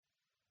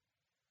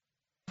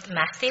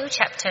Matthew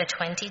chapter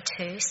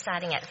 22,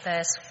 starting at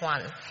verse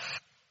 1.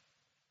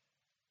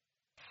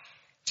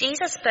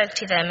 Jesus spoke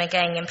to them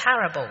again in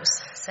parables,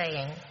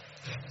 saying,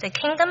 "The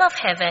kingdom of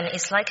heaven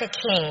is like a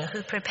king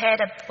who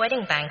prepared a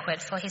wedding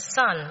banquet for his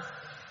son.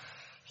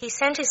 He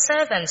sent his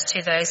servants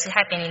to those who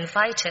had been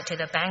invited to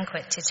the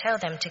banquet to tell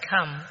them to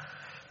come,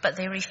 but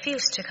they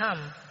refused to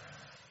come.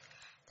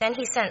 Then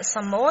he sent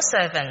some more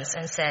servants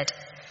and said,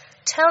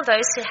 'Tell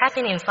those who have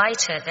been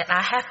invited that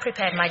I have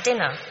prepared my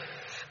dinner.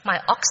 My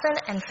oxen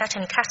and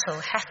fattened cattle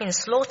have been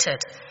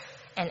slaughtered,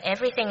 and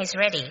everything is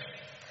ready.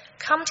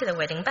 Come to the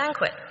wedding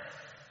banquet.'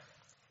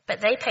 But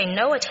they paid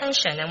no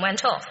attention and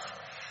went off,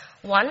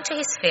 one to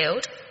his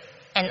field,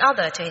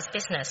 another to his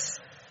business.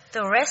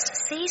 The rest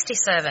seized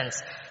his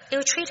servants,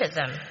 ill-treated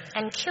them,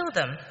 and killed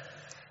them.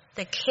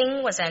 The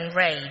king was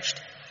enraged.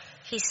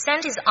 He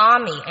sent his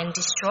army and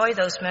destroyed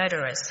those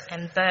murderers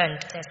and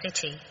burned their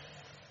city.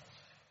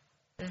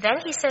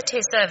 Then he said to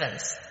his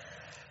servants,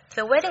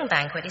 'The wedding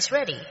banquet is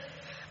ready,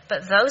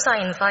 but those I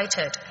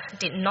invited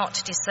did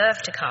not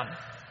deserve to come.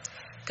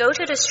 Go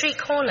to the street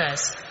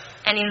corners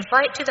and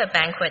invite to the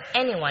banquet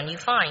anyone you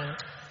find.'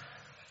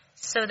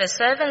 So the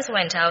servants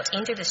went out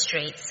into the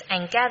streets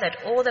and gathered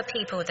all the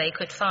people they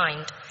could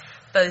find,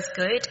 both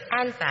good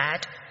and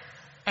bad,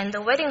 and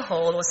the wedding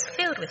hall was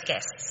filled with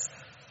guests.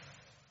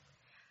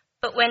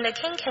 But when the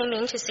king came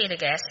in to see the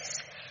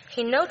guests,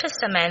 he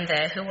noticed a man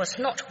there who was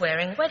not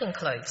wearing wedding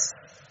clothes.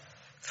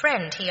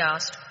 'Friend,' he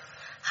asked,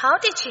 'how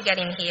did you get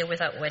in here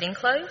without wedding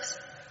clothes?'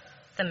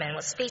 The man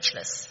was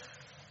speechless.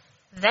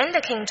 Then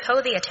the king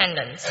told the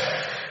attendants,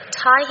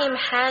 'Tie him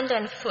hand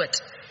and foot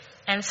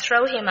and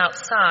throw him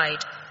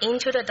outside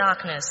into the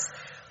darkness,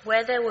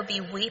 where there will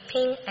be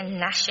weeping and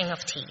gnashing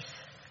of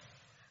teeth.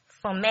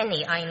 For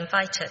many are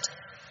invited,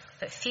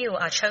 but few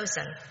are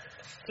chosen.'"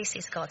 This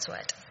is God's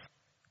word.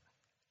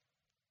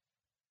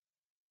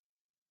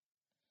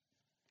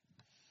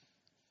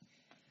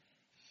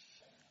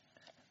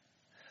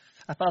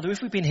 Father,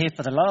 if we've been here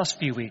for the last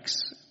few weeks,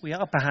 we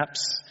are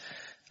perhaps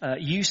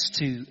used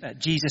to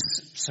Jesus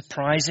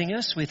surprising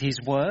us with his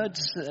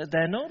words.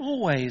 They're not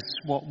always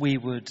what we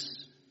would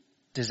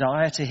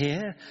desire to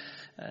hear.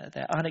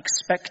 They're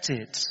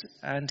unexpected,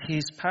 and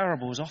his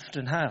parables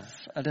often have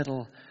a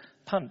little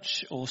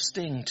punch or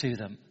sting to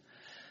them.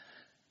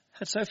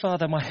 And so,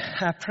 Father,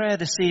 our prayer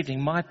this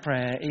evening, my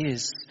prayer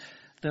is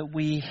that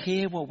we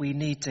hear what we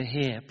need to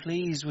hear.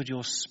 Please, would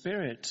your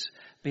Spirit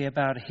be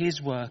about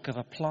his work of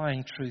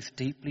applying truth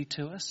deeply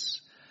to us?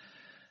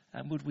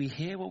 And would we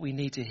hear what we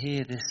need to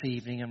hear this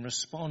evening and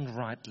respond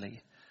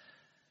rightly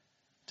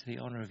to the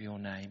honour of your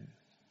name?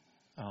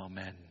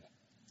 Amen.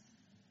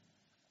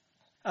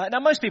 Now,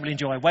 most people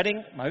enjoy a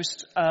wedding,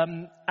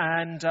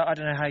 and I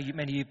don't know how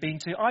many you've been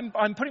to.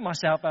 I'm putting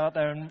myself out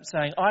there and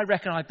saying I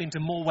reckon I've been to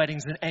more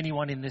weddings than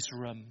anyone in this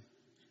room.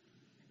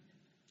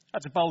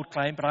 That's a bold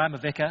claim, but I am a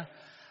vicar.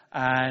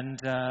 And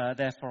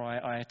therefore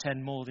I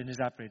attend more than is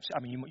average.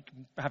 I mean, you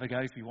can have a go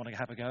if you want to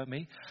have a go at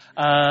me.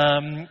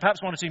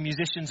 Perhaps one or two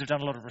musicians have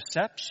done a lot of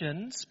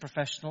receptions,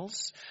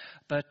 professionals.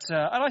 And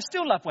I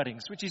still love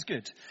weddings, which is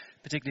good,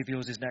 particularly if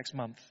yours is next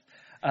month.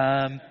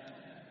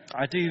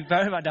 I do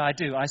very much. No, I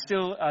do. I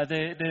still.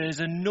 There's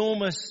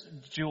enormous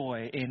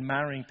joy in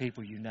marrying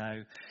people you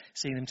know,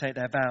 seeing them take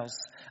their vows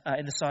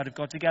in the sight of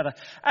God together.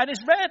 And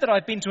it's rare that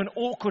I've been to an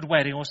awkward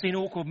wedding or seen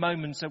awkward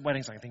moments at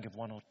weddings. I can think of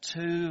one or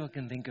two. I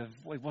can think of,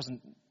 well, it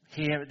wasn't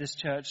here at this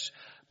church,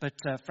 but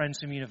friends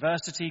from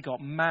university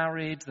got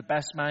married. The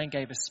best man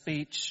gave a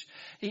speech.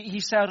 He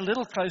sailed a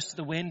little close to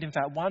the wind. In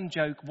fact, one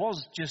joke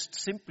was just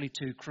simply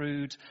too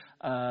crude.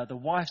 The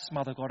wife's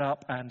mother got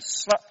up and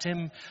slapped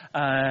him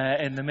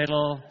in the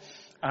middle,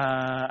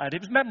 and it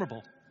was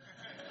memorable.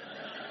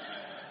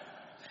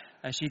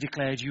 As she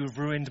declared, "You have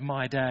ruined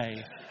my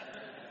day."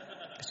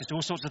 There's just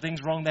all sorts of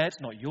things wrong there.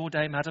 It's not your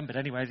day, madam, but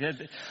anyway.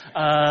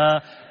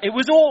 It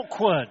was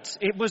awkward.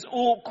 It was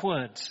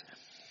awkward.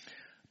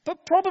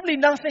 But probably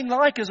nothing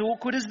like as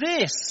awkward as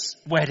this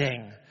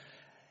wedding.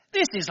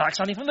 This is like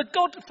something from The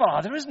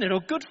Godfather, isn't it? Or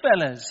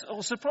Goodfellas,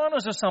 or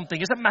Sopranos or something.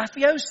 It's a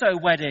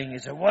mafioso wedding.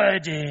 It's a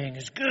wedding.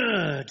 It's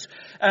good.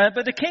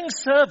 But the king's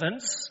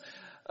servants,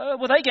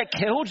 they get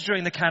killed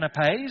during the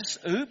canapes.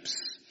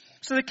 Oops.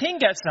 So the king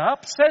gets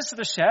up, says to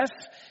the chef,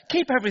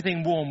 "Keep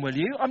everything warm, will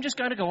you? I'm just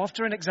going to go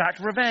after and exact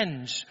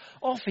revenge."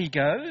 Off he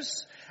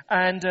goes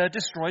and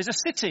destroys a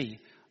city.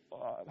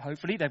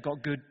 Hopefully they've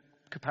got good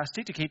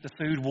capacity to keep the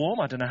food warm.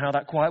 I don't know how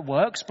that quite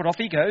works, but off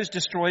he goes,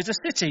 destroys a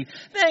city.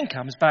 Then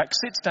comes back,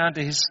 sits down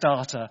to his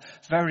starter.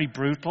 Very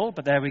brutal,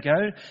 but there we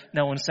go.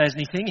 No one says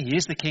anything. He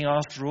is the king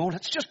after all.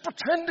 Let's just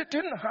pretend it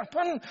didn't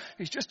happen.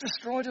 He's just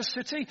destroyed a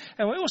city.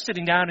 And we're all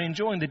sitting down and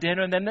enjoying the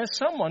dinner, and then there's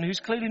someone who's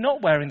clearly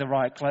not wearing the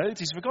right clothes.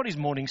 He's forgot his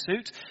morning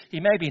suit.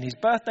 He may be in his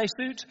birthday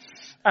suit.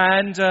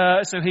 And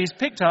so he's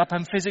picked up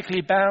and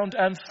physically bound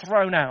and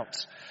thrown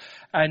out.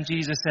 And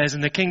Jesus says,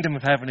 "And the kingdom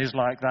of heaven is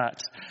like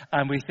that."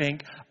 And we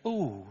think,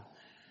 ooh,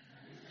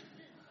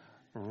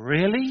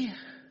 really?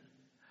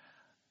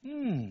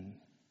 Now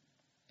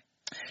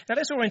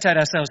let's orientate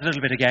ourselves a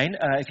little bit again,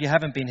 if you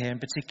haven't been here in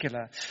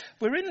particular.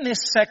 We're in this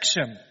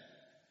section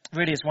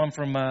Really, it's one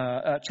from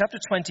chapter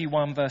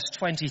 21, verse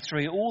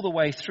 23, all the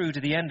way through to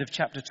the end of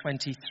chapter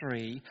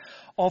 23,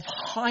 of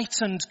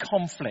heightened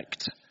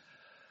conflict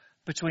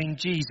between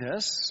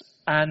Jesus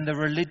and the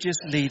religious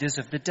leaders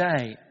of the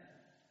day.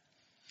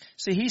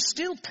 See, he's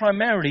still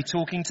primarily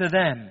talking to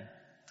them,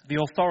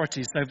 the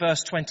authorities. So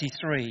verse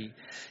 23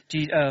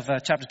 of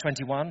chapter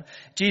 21,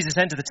 Jesus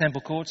entered the temple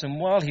courts, and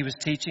while he was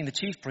teaching, the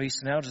chief priests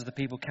and elders of the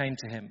people came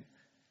to him.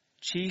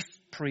 Chief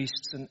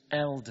priests and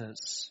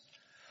elders.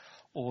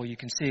 Or you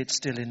can see it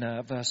still in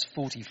verse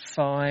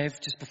 45,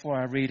 just before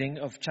our reading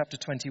of chapter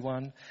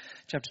 21,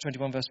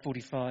 verse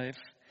 45.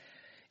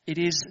 It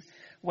is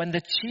when the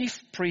chief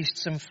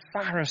priests and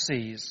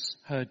Pharisees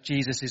heard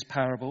Jesus'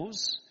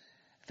 parables,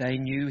 they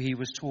knew he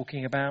was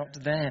talking about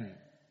them.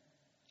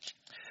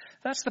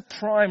 That's the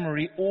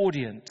primary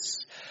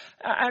audience.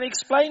 And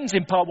explains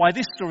in part why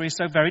this story is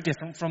so very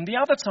different from the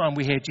other time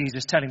we hear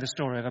Jesus telling the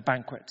story of a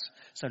banquet.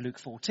 So Luke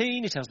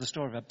 14, he tells the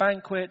story of a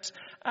banquet,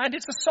 and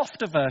it's a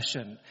softer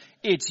version.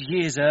 It's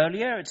years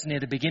earlier, it's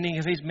near the beginning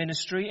of his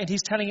ministry, and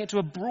he's telling it to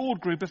a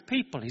broad group of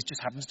people. He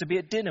just happens to be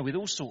at dinner with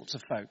all sorts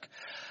of folk.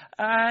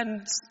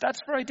 And that's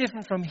very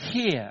different from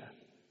here.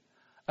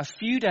 A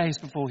few days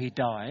before he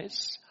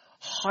dies,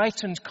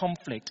 heightened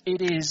conflict.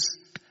 It is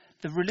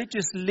the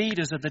religious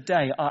leaders of the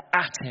day are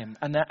at him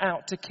and they're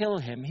out to kill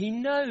him. He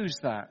knows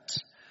that.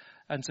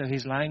 And so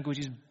his language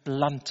is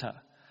blunter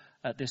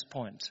at this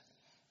point.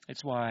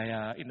 It's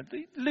why,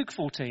 Luke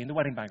 14, the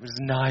wedding banquet, is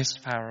a nice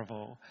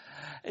parable.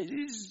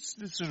 It's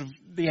sort of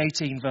the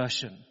 18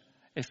 version,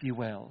 if you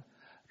will.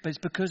 But it's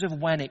because of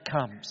when it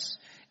comes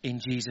in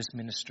Jesus'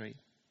 ministry.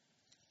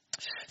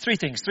 Three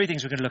things we're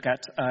going to look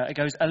at. It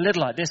goes a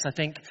little like this, I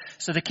think.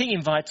 So the king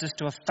invites us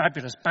to a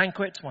fabulous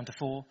banquet,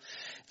 1-4.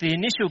 The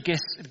initial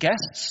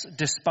guests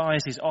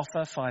despise his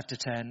offer,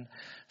 5-10.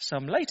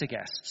 Some later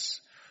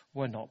guests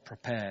were not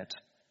prepared.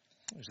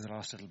 Which is the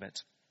last little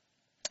bit.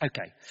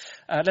 Okay,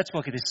 let's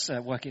work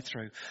it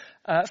through.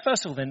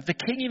 First of all then, the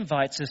king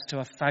invites us to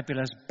a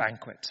fabulous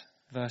banquet,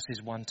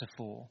 verses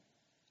 1-4.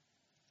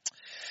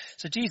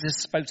 So Jesus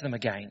spoke to them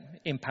again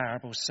in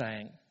parables,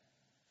 saying,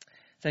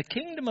 "The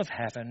kingdom of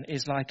heaven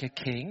is like a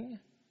king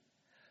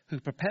who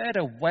prepared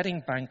a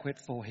wedding banquet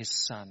for his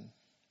son."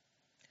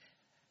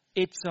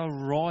 It's a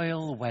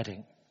royal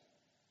wedding.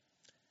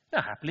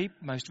 Now, happily,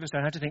 most of us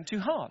don't have to think too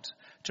hard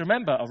to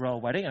remember a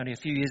royal wedding only a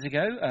few years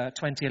ago,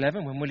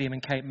 2011, when William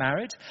and Kate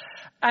married.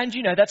 And,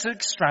 that's an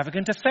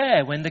extravagant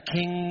affair when the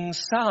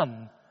king's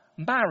son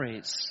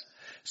marries.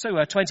 So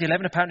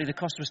 2011, apparently the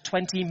cost was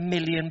 £20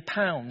 million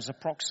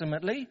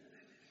approximately.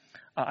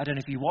 I don't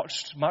know if you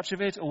watched much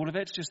of it, all of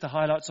it, just the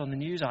highlights on the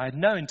news. I had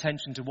no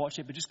intention to watch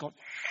it, but just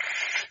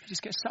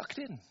get sucked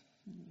in.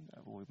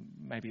 Or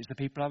maybe it's the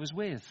people I was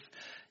with.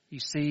 You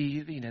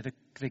see,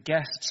 the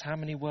guests, how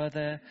many were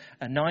there?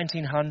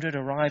 1,900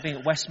 arriving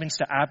at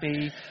Westminster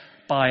Abbey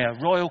by a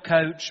royal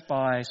coach,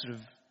 by sort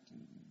of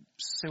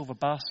silver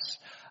bus.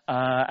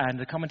 And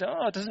the commenter,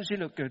 "Oh, doesn't she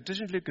look good?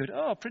 Doesn't she look good?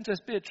 Oh, Princess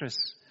Beatrice."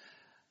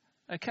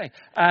 Okay.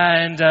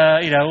 And,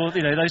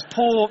 those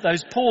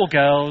poor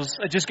girls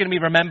are just going to be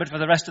remembered for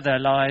the rest of their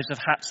lives of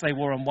hats they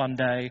wore on one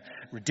day.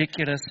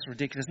 Ridiculous.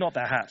 Not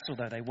their hats,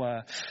 although they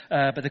were.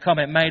 But the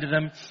comment made of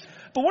them.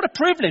 But what a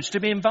privilege to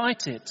be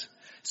invited.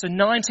 So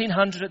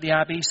 1,900 at the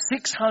Abbey,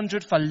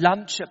 600 for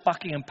lunch at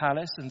Buckingham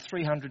Palace, and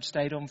 300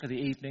 stayed on for the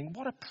evening.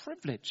 What a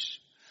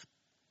privilege.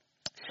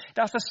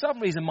 Now, for some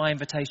reason, my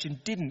invitation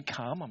didn't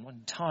come. I'm not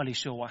entirely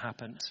sure what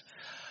happened.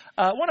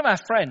 One of our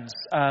friends,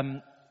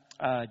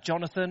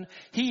 Jonathan,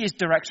 he is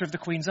director of the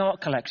Queen's Art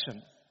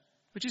Collection,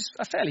 which is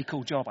a fairly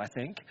cool job, I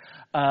think,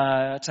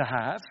 to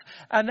have.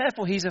 And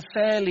therefore, he's a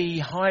fairly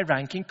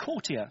high-ranking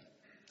courtier.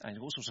 And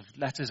all sorts of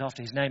letters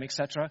after his name,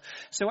 etc.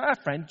 So our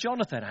friend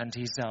Jonathan and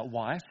his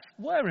wife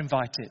were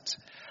invited.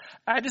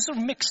 And it's sort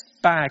of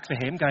mixed bag for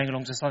him going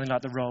along to something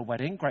like the royal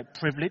wedding. Great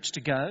privilege to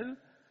go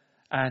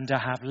and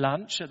have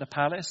lunch at the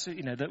palace.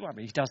 He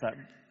does that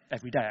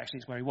every day, actually.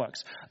 It's where he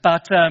works.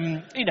 But,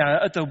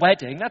 at the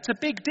wedding, that's a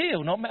big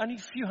deal. Not only a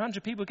few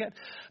hundred people get.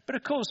 But,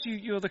 of course,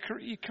 you're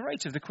the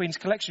curator of the Queen's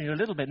collection. You're a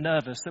little bit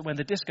nervous that when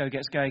the disco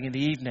gets going in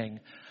the evening,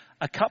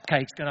 a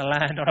cupcake's going to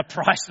land on a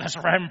priceless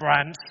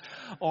Rembrandt,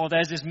 or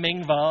there's this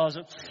Ming vase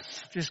that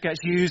just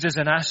gets used as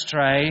an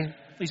ashtray.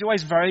 He's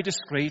always very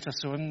discreet. I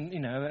saw him,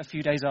 a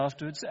few days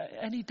afterwards.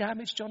 "Any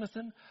damage,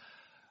 Jonathan?"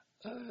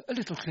 A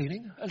little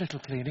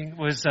cleaning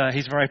was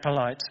his very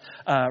polite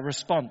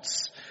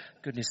response.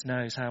 Goodness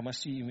knows how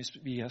much you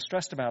must be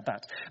stressed about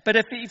that. But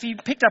if you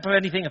picked up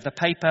anything of the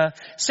paper,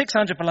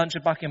 600 for lunch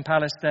at Buckingham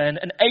Palace then,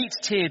 an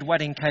 8-tiered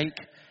wedding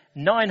cake,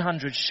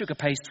 900 sugar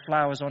paste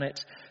flowers on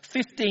it,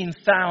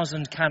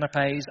 15,000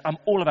 canapes. I'm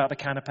all about the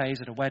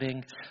canapes at a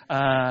wedding.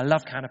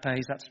 Love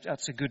canapes.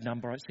 That's a good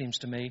number, it seems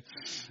to me.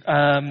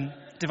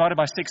 Divided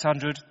by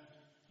 600,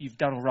 you've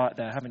done all right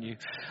there, haven't you?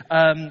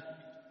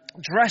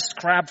 Dressed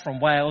crab from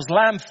Wales,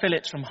 lamb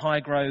fillets from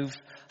Highgrove,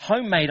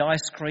 homemade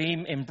ice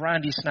cream in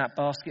brandy snap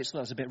baskets. That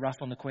was a bit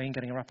rough on the Queen,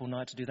 getting her up all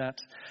night to do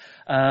that.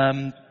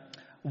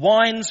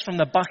 Wines from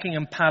the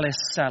Buckingham Palace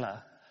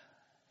cellar.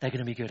 They're going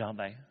to be good, aren't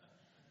they?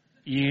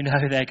 You know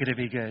they're going to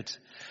be good.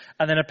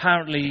 And then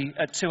apparently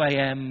at 2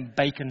 a.m,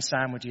 bacon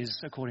sandwiches,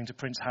 according to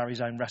Prince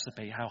Harry's own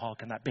recipe. How hard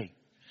can that be?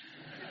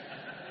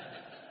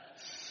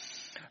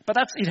 But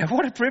that's,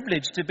 what a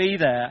privilege to be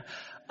there.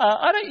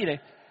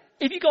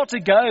 If you got to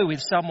go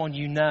with someone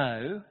you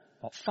know,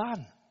 what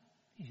fun.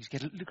 You just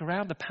get to look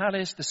around the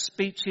palace, the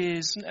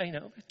speeches,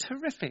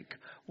 terrific.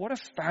 What a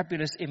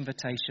fabulous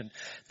invitation.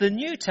 The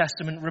New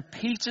Testament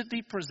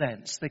repeatedly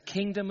presents the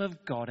kingdom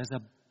of God as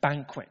a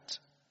banquet.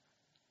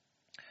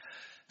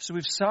 So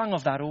we've sung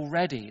of that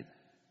already.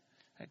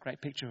 That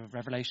great picture of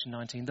Revelation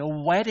 19. The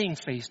wedding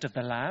feast of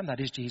the Lamb, that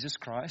is Jesus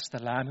Christ,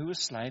 the Lamb who was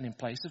slain in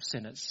place of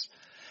sinners.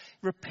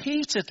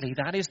 Repeatedly,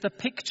 that is the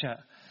picture.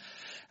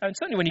 And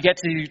certainly when you get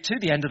to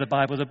the end of the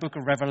Bible, the book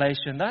of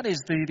Revelation, that is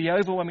the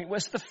overwhelming, well,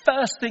 it's the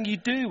first thing you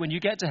do when you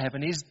get to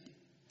heaven is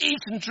eat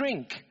and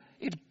drink.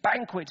 It's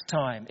banquet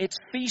time. It's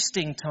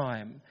feasting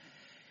time.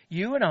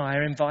 You and I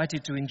are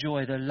invited to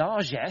enjoy the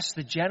largesse,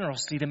 the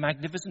generosity, the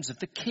magnificence of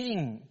the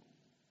King.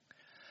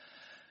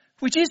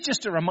 Which is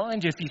just a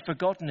reminder, if you've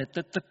forgotten it,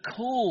 that the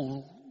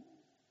call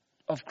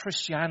of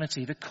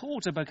Christianity, the call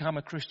to become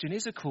a Christian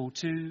is a call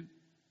to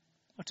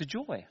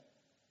joy.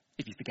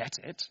 If you forget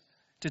it,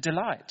 to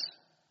delight.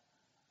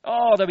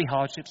 Oh, there'll be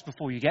hardships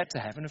before you get to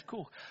heaven, of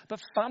course.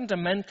 But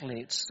fundamentally,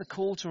 it's the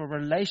call to a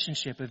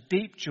relationship of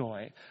deep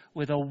joy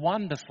with a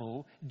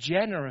wonderful,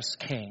 generous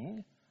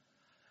King.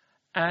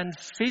 And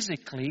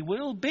physically,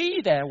 we'll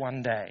be there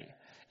one day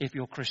if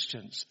you're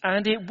Christians.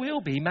 And it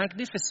will be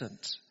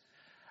magnificent.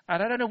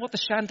 And I don't know what the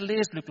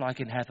chandeliers look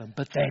like in heaven,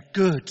 but they're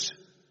good.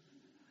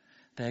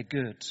 They're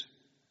good.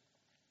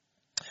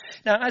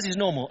 Now, as is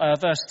normal,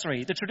 verse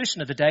 3, the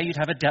tradition of the day, you'd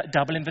have a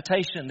double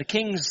invitation. The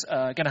king's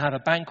going to have a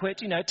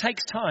banquet. It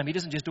takes time. He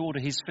doesn't just order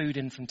his food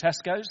in from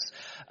Tesco's.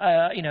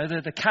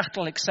 The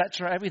cattle,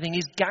 etc., everything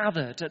is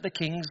gathered at the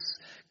king's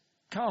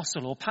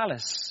castle or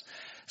palace.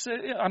 So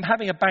I'm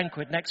having a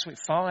banquet next week.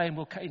 Fine,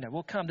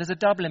 we'll come. There's a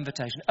double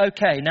invitation.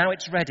 Okay, now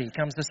it's ready.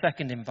 Comes the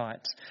second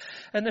invite.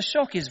 And the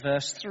shock is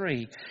verse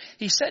 3.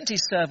 He sent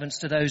his servants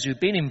to those who'd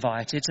been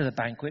invited to the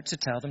banquet to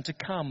tell them to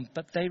come,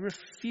 but they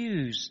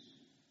refused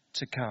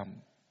to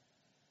come.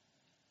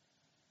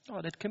 Oh,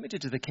 they'd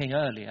committed to the king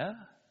earlier.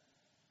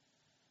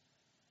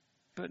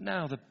 But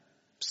now the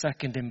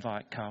second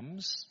invite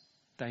comes,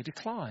 they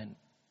decline.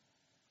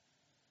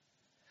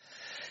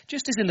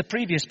 Just as in the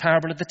previous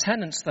parable of the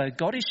tenants, though,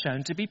 God is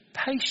shown to be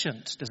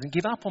patient, doesn't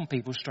give up on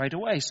people straight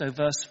away. So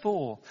verse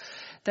 4,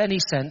 then he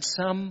sent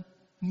some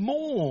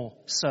more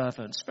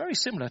servants, very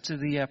similar to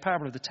the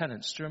parable of the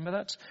tenants. Do you remember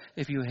that?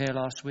 If you were here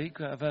last week,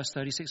 verse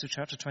 36 of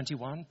chapter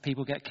 21,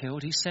 people get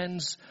killed. He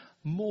sends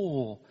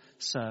more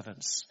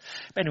servants.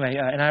 But anyway,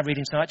 in our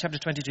reading tonight, chapter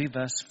 22,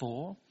 verse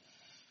 4,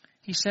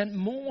 he sent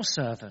more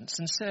servants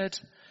and said,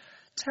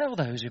 tell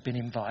those who've been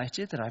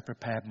invited that I've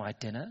prepared my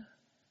dinner.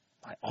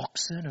 My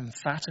oxen and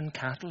fattened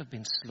cattle have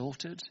been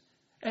slaughtered.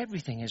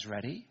 Everything is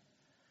ready.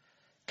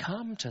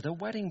 Come to the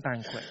wedding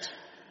banquet.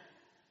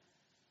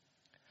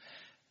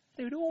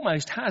 It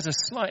almost has a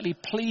slightly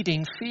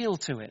pleading feel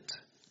to it.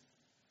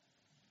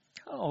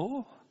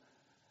 Oh,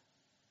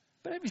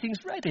 but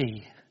everything's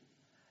ready.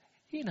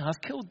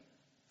 I've killed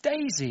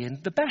Daisy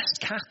and the best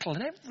cattle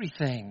and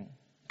everything.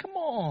 Come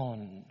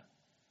on.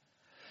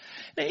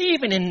 Now,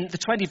 even in the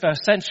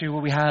 21st century,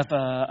 where we have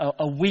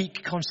a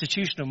weak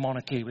constitutional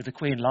monarchy with the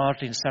Queen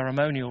largely in a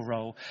ceremonial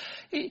role,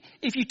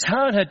 if you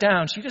turn her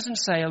down, she doesn't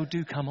say, oh,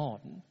 do come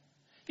on.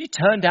 If you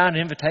turn down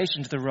an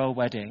invitation to the royal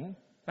wedding,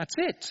 that's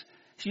it.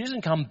 She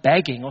doesn't come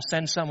begging or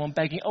send someone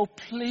begging, oh,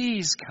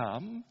 please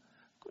come.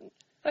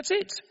 That's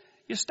it.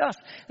 Your stuff.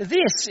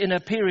 This, in a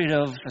period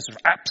of a sort of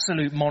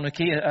absolute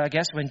monarchy, I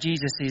guess, when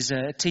Jesus is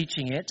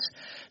teaching it,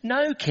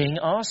 no king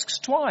asks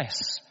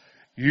twice.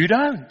 You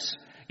don't.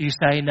 You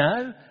say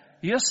no,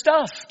 you're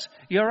stuffed,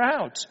 you're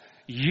out.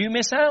 You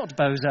miss out,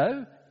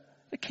 bozo.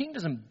 The king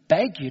doesn't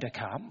beg you to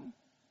come.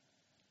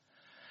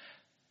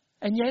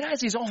 And yet,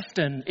 as is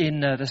often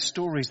in the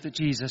stories that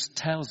Jesus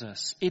tells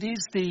us, it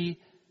is the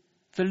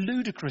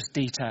ludicrous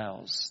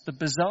details, the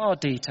bizarre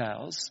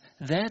details,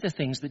 they're the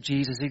things that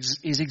Jesus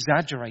is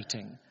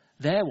exaggerating.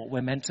 They're what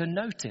we're meant to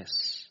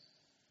notice.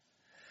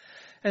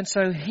 And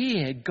so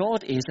here,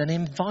 God is an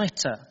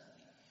inviter.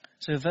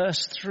 So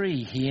verse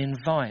 3, he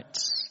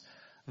invites.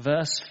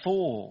 Verse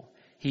 4,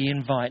 he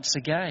invites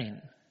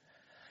again.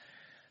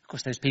 Of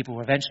course, those people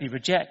will eventually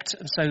reject.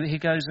 And so he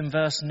goes in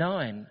verse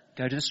 9,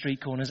 go to the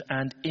street corners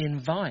and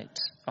invite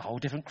a whole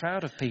different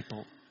crowd of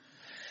people.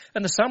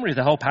 And the summary of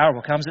the whole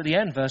parable comes at the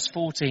end, verse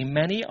 14.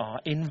 Many are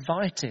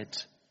invited,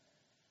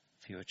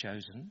 few are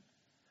chosen.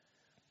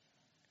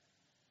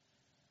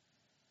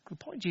 The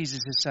point Jesus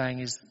is saying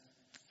is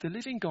the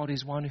living God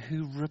is one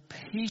who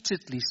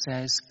repeatedly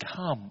says,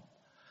 come,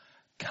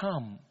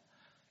 come,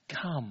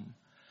 come.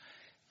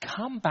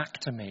 Come back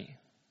to me.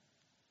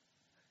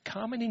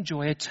 Come and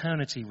enjoy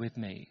eternity with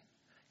me.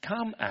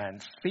 Come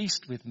and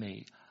feast with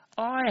me.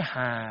 I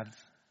have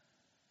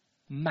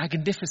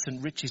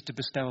magnificent riches to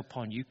bestow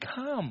upon you.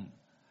 Come.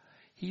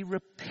 He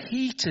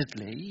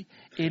repeatedly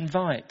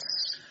invites.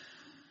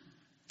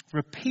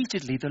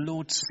 Repeatedly, the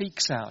Lord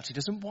seeks out. He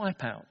doesn't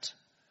wipe out.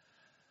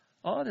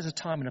 Oh, there's a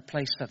time and a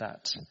place for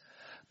that.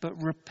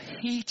 But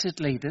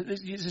repeatedly,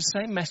 it's the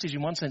same message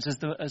in one sense as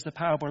the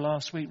parable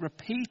last week.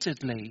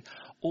 Repeatedly,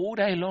 all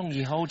day long,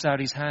 he holds out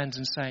his hands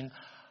and saying,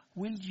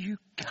 will you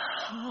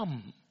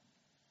come?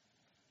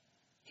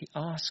 He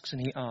asks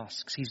and he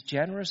asks. He's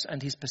generous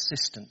and he's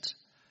persistent.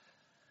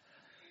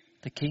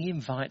 The king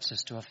invites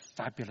us to a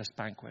fabulous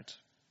banquet.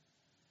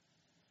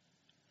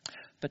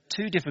 But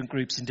two different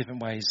groups in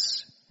different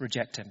ways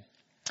reject him.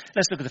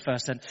 Let's look at the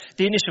first then.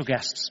 The initial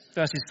guests,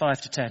 verses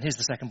 5 to 10. Here's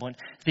the second point.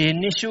 The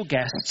initial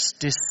guests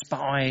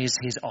despise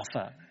his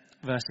offer.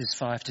 Verses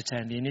 5 to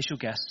 10. The initial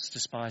guests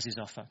despise his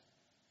offer.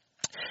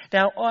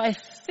 Now, I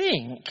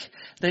think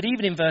that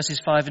even in verses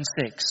 5 and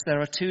 6, there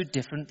are two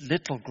different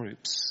little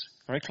groups,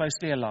 very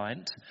closely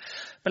aligned.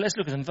 But let's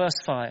look at them. Verse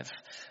 5.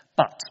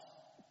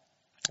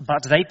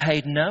 But they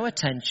paid no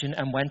attention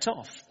and went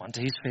off, one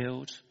to his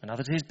field,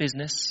 another to his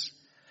business.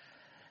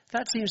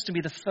 That seems to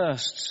be the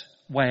first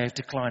way of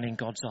declining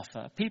God's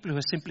offer. People who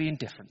are simply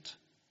indifferent.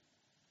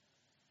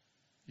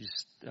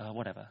 Just,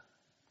 whatever.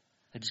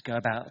 They just go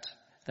about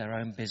their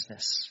own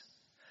business.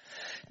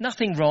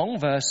 Nothing wrong,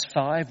 verse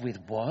 5, with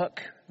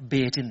work,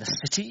 be it in the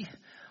city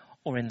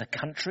or in the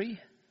country.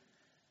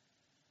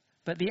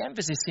 But the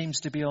emphasis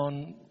seems to be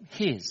on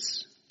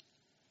his.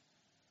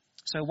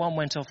 So one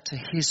went off to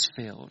his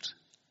field,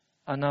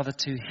 another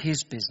to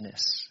his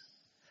business.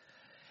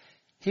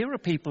 Here are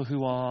people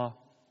who are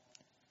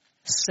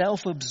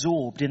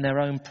self-absorbed in their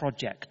own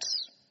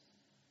projects,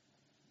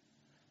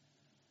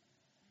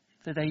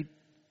 that they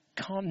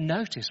can't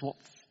notice what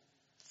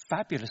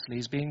fabulously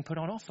is being put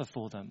on offer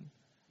for them.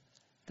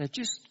 They've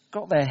just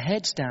got their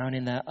heads down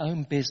in their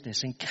own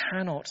business and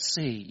cannot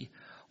see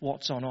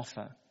what's on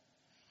offer.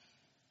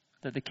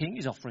 That the king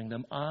is offering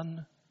them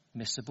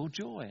unmissable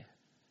joy.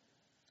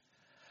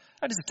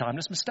 And it's a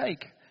timeless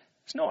mistake.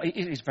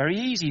 It's very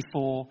easy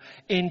for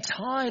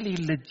entirely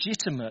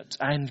legitimate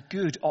and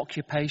good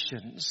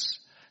occupations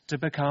to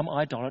become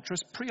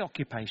idolatrous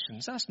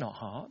preoccupations. That's not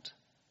hard.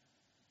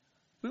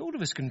 All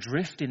of us can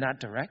drift in that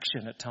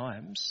direction at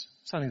times.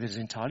 Something that is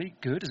entirely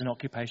good as an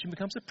occupation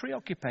becomes a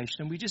preoccupation,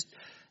 and we just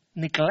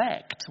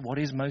neglect what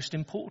is most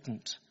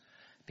important.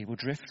 People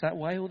drift that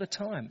way all the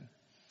time.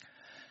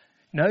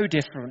 No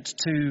different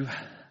to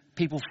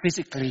people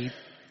physically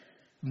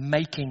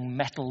making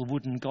metal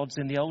wooden gods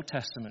in the Old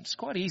Testament. It's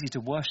quite easy to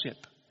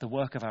worship the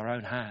work of our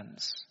own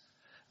hands.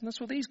 And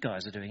that's what these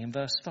guys are doing in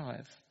verse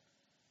 5.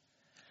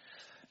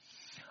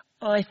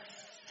 I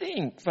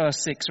think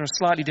verse 6 are a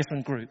slightly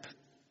different group.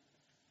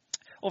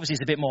 Obviously,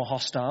 it's a bit more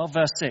hostile.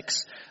 Verse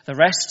 6, the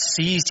rest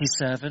seized his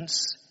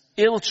servants,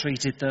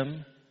 ill-treated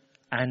them,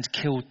 and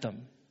killed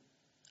them.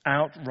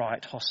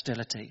 Outright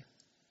hostility.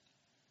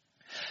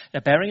 Now,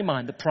 bearing in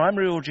mind the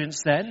primary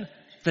audience then,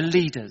 the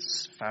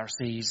leaders,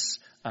 Pharisees,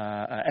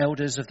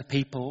 elders of the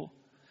people,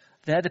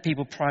 they're the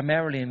people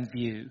primarily in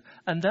view.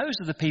 And those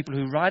are the people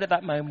who right at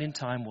that moment in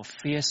time were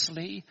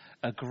fiercely,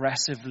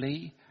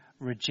 aggressively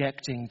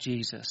rejecting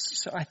Jesus.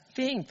 So I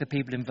think the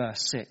people in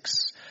verse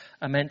 6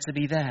 are meant to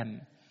be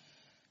them,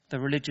 the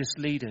religious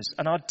leaders.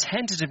 And I'd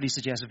tentatively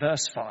suggest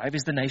verse 5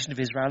 is the nation of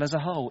Israel as a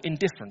whole,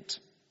 indifferent.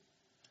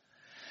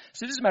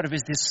 So it doesn't matter if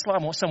it's this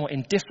somewhat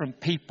indifferent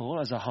people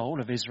as a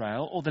whole of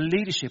Israel or the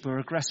leadership who are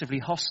aggressively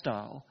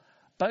hostile.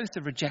 Both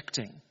are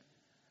rejecting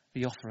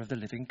the offer of the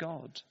living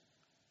God.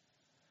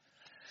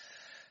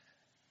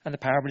 And the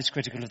parable is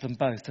critical of them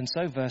both. And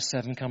so verse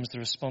 7 comes the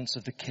response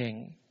of the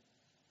king.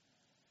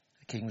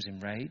 The king was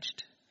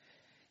enraged.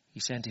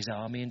 He sent his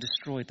army and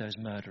destroyed those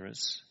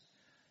murderers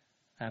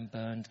and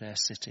burned their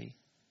city.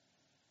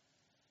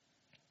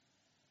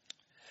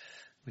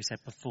 We said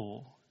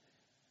before,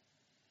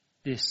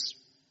 this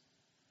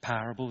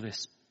parable,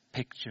 this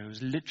picture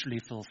was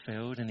literally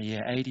fulfilled in the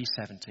year AD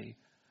 70.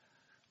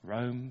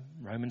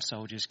 Roman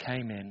soldiers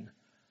came in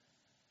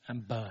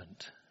and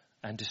burned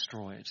and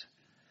destroyed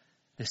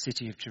the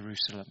city of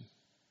Jerusalem.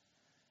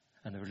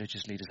 And the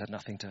religious leaders had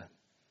nothing to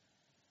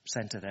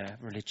center their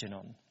religion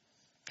on.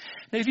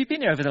 Now, if you've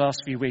been here over the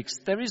last few weeks,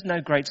 there is no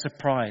great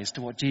surprise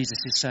to what Jesus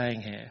is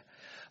saying here,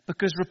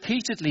 because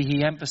repeatedly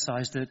he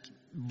emphasized that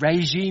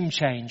regime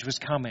change was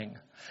coming.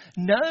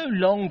 No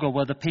longer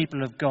were the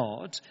people of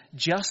God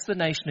just the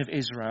nation of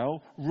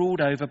Israel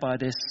ruled over by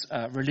this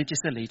religious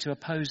elite who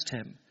opposed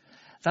him.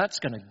 That's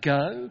going to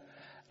go,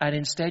 and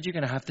instead you're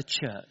going to have the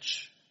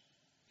church.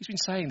 He's been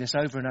saying this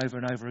over and over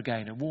and over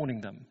again and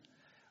warning them.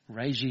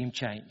 Regime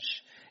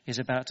change is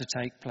about to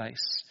take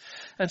place.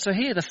 And so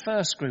here, the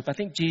first group, I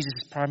think Jesus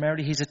is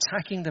primarily, he's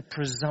attacking the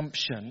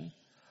presumption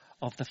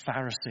of the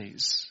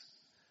Pharisees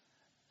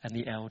and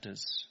the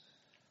elders.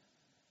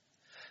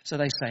 So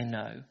they say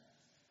no.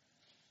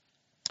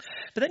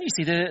 But then you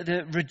see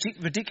the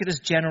ridiculous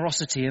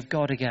generosity of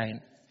God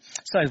again.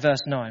 So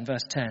verse 9,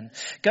 verse 10.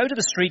 Go to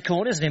the street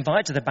corners and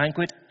invite to the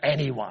banquet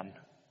anyone.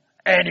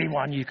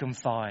 Anyone you can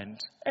find.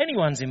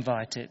 Anyone's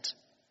invited.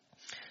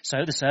 So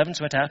the servants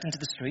went out into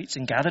the streets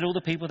and gathered all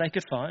the people they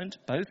could find,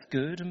 both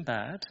good and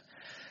bad.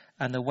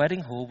 And the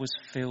wedding hall was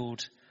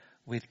filled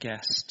with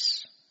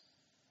guests.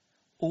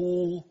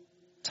 all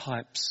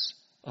types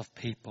of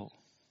people.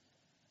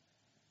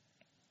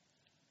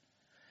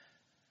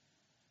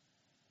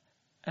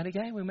 And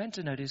again, we're meant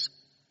to notice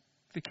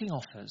the king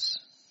offers.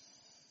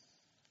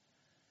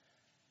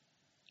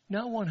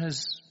 No one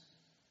has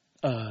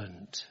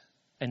earned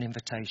an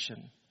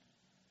invitation.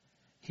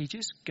 He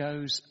just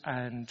goes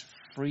and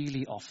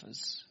freely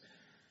offers.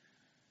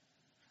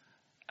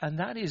 And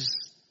that is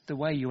the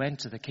way you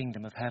enter the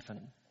kingdom of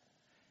heaven.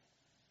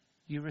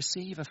 You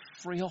receive a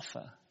free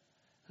offer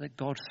that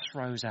God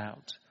throws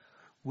out.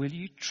 Will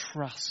you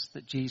trust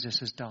that Jesus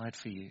has died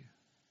for you?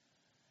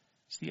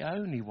 It's the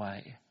only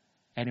way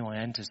anyone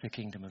enters the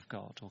kingdom of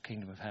God or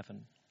kingdom of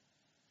heaven.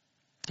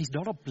 He's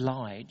not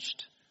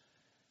obliged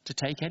to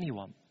take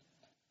anyone.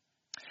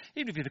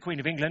 Even if you're the Queen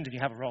of England and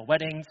you have a royal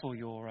wedding for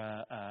your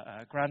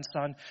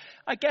grandson,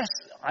 I guess,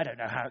 I don't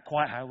know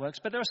quite how it works,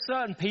 but there are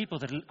certain people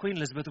that Queen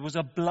Elizabeth was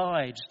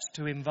obliged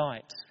to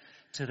invite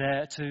to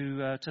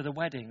the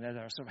wedding. There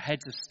are sort of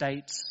heads of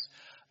states.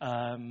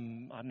 I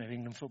don't know,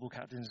 England football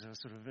captains are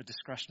sort of a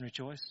discretionary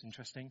choice.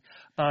 Interesting.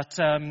 But,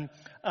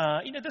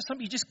 there's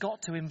something you just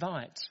got to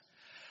invite.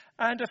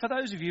 And for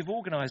those of you who've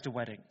organised a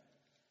wedding,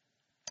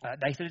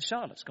 Nathan and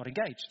Charlotte's got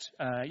engaged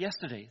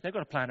yesterday. They've got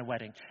to plan a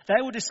wedding.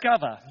 They will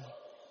discover...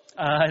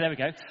 there we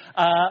go.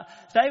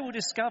 They will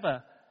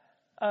discover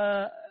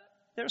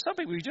there are some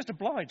people you're just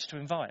obliged to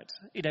invite.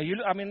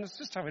 It's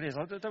just how it is.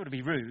 I don't want to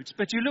be rude,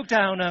 but you look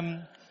down.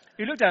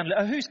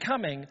 Who's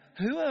coming?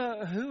 Who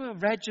are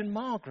Reg and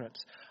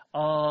Margaret?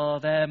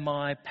 They're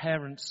my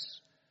parents'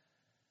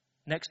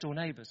 next door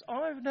neighbours.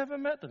 I've never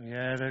met them.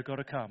 Yeah, they've got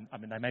to come. I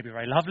mean, they may be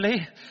very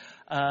lovely,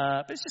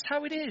 but it's just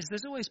how it is.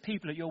 There's always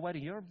people at your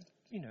wedding. You're,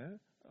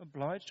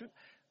 obliged to.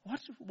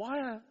 Why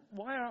are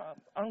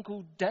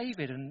Uncle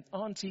David and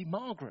Auntie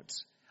Margaret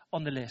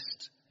on the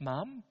list?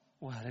 Mum?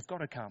 Well, they've got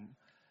to come.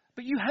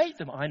 But you hate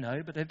them, I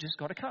know, but they've just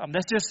got to come.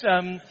 It's just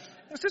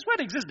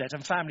weddings, isn't it?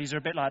 And families are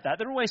a bit like that.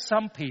 There are always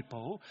some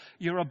people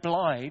you're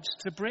obliged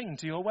to bring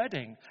to your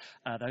wedding.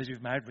 Those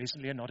who've married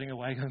recently are nodding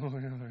away. God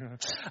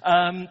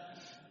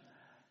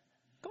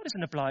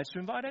isn't obliged to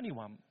invite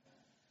anyone.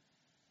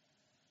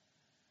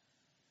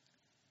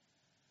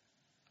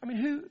 I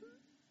mean,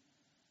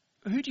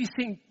 who do you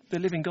think the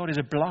living God is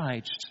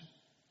obliged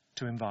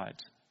to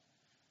invite?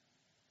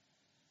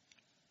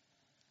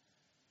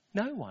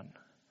 No one.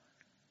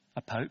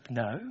 A pope?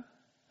 No.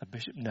 A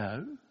bishop?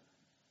 No.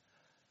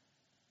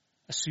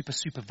 A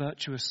super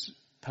virtuous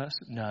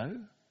person? No.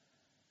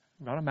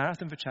 Run a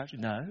marathon for church?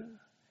 No.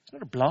 He's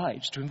not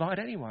obliged to invite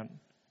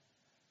anyone.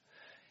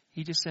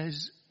 He just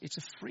says, it's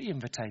a free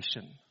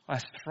invitation. I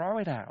throw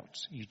it out.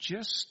 You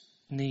just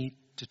need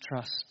to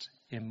trust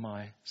in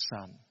my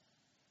Son.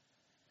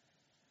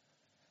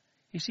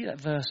 You see that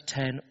verse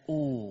 10,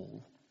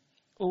 all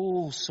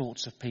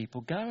sorts of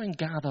people. Go and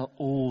gather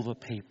all the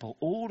people.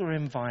 All are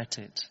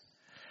invited.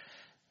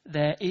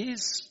 There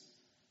is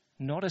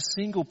not a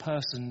single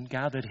person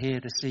gathered here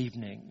this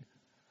evening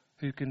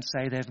who can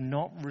say they've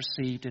not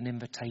received an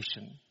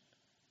invitation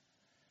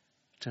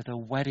to the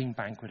wedding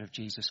banquet of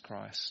Jesus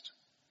Christ.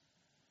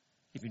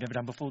 If you've never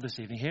done before this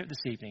evening, hear it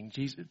this evening.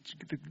 Jesus,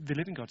 the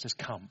living God says,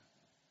 come.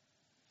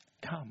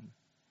 Come.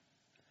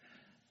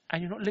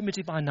 And you're not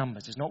limited by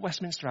numbers. It's not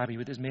Westminster Abbey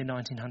with its mere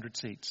 1,900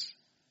 seats.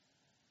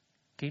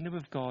 Kingdom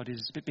of God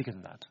is a bit bigger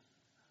than that.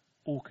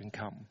 All can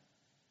come.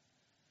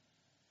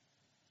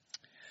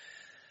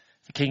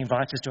 The king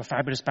invites us to a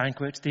fabulous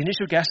banquet. The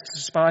initial guest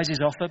despises his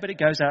offer, but it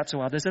goes out to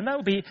others. And that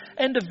will be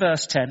end of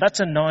verse 10.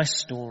 That's a nice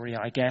story,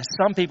 I guess.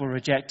 Some people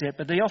reject it,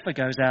 but the offer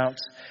goes out.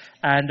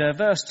 And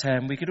verse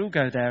 10, we could all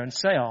go there and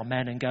say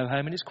amen and go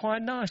home. And it's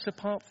quite nice,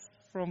 apart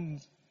from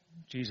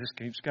Jesus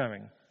keeps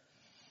going.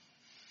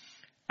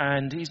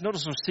 And it's not a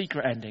sort of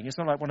secret ending. It's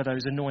not like one of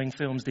those annoying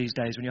films these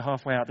days when you're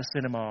halfway out the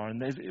cinema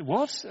and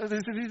what?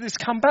 This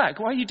come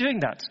back. Why are you doing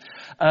that?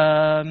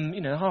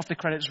 Half the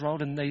credits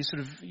rolled and they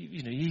sort of,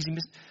 easy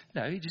miss.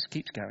 No, he just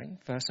keeps going.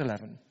 Verse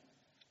 11.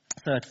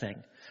 Third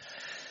thing.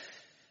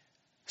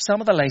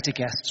 Some of the later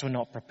guests were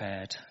not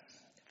prepared.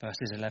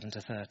 Verses 11 to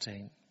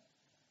 13.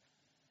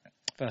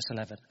 Verse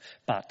 11.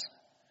 But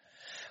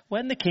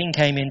when the king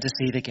came in to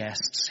see the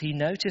guests, he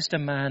noticed a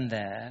man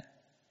there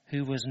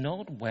who was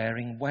not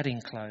wearing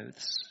wedding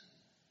clothes.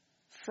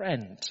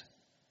 Friend,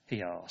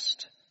 he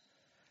asked,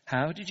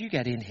 how did you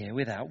get in here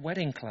without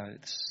wedding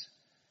clothes?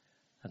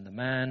 And the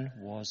man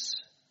was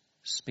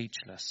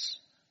speechless.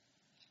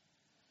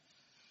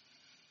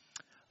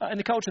 In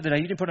the culture of the day,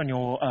 you didn't put on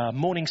your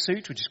morning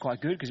suit, which is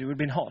quite good because it would have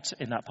been hot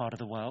in that part of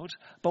the world,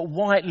 but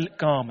white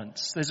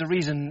garments. There's a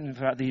reason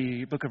throughout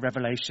the book of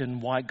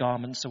Revelation, white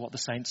garments are what the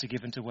saints are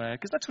given to wear,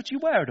 because that's what you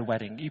wear at a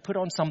wedding. You put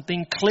on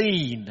something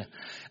clean,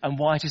 and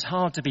white is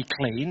hard to be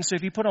clean, so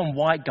if you put on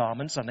white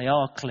garments and they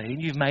are clean,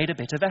 you've made a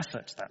bit of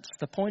effort. That's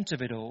the point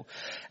of it all.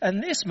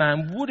 And this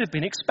man would have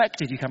been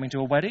expected. You coming to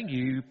a wedding,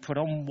 you put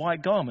on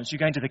white garments. You're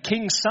going to the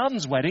king's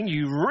son's wedding,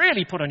 you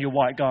really put on your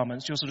white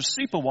garments. You're sort of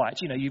super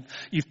white.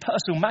 You've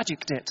personal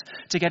magicked it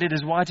to get it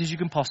as white as you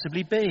can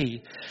possibly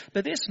be.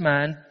 But this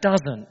man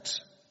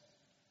doesn't.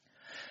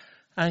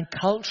 And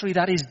culturally,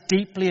 that is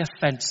deeply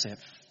offensive.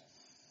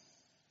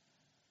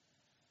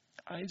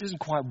 it doesn't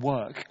quite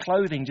work.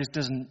 Clothing just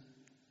doesn't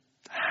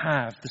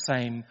have the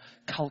same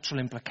cultural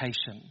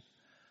implication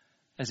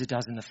as it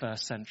does in the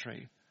first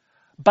century.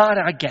 But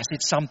I guess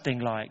it's something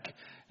like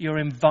you're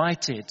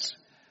invited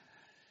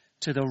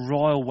to the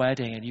royal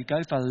wedding and you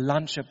go for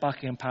lunch at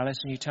Buckingham Palace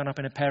and you turn up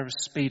in a pair of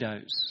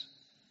Speedos.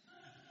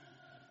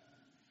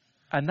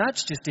 And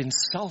that's just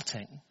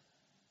insulting.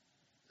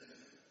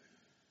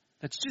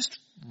 That's just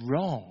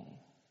wrong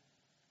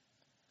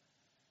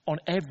on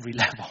every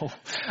level.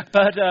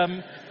 But,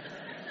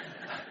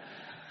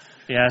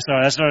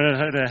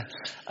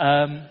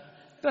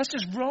 that's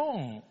just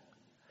wrong.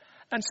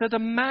 And so the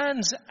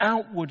man's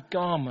outward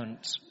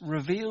garment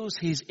reveals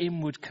his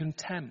inward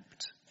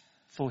contempt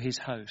for his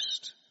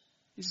host.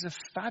 This is a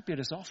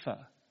fabulous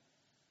offer.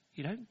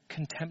 You don't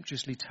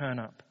contemptuously turn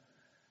up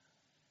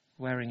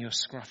wearing your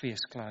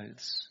scruffiest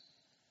clothes.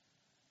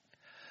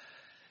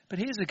 But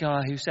here's a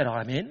guy who said,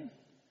 I'm in,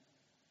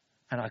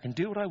 and I can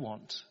do what I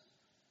want.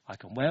 I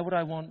can wear what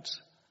I want.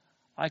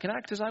 I can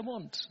act as I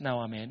want. Now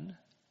I'm in.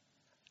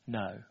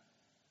 No.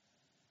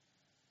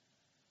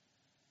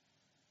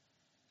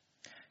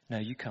 No,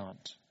 you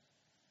can't.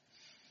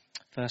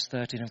 Verse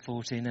 13 and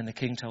 14, then the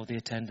king told the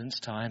attendants,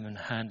 tie him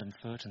hand and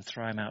foot and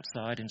throw him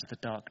outside into the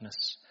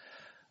darkness,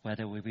 where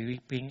there will be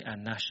weeping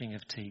and gnashing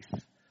of teeth.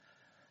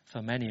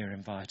 For many are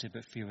invited,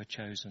 but few are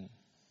chosen.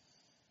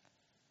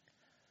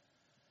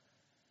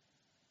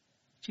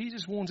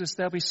 Jesus warns us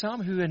there'll be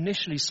some who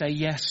initially say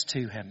yes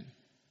to him.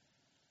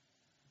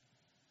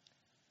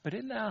 But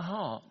in their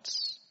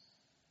hearts,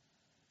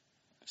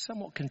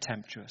 somewhat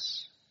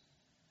contemptuous.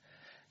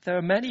 There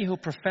are many who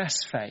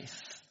profess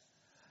faith.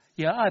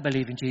 Yeah, I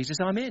believe in Jesus,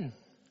 I'm in.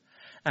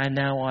 And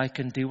now I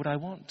can do what I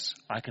want.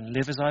 I can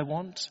live as I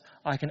want.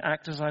 I can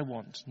act as I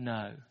want.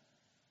 No.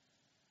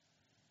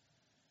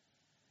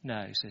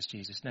 No, says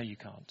Jesus. No, you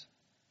can't.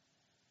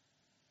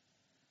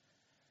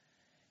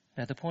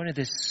 Now, the point of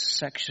this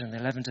section,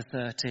 11 to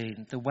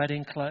 13, the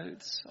wedding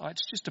clothes,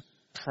 it's just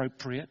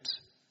appropriate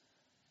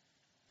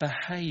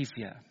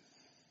behavior.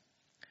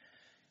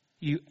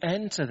 You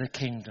enter the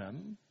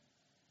kingdom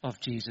of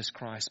Jesus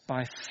Christ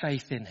by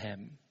faith in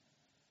him.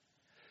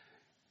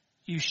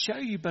 You show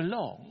you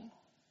belong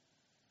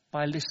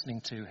by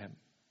listening to him.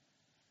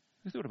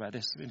 We thought about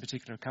this in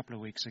particular a couple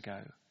of weeks ago.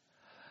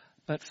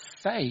 But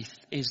faith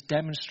is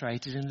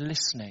demonstrated in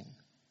listening.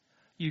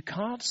 You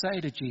can't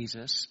say to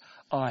Jesus,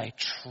 I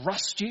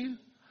trust you,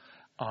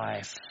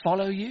 I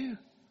follow you,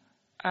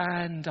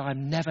 and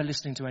I'm never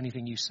listening to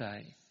anything you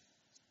say.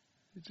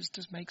 It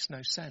just makes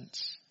no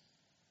sense.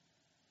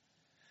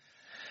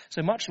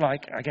 So much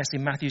like, I guess,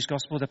 in Matthew's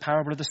Gospel, the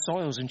parable of the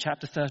soils in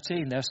chapter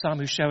 13, there are some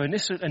who show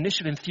initial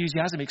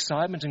enthusiasm,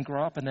 excitement, and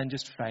grow up and then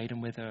just fade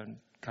and wither and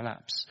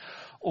collapse.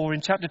 Or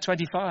in chapter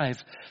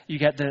 25, you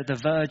get the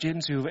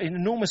virgins who are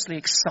enormously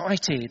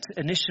excited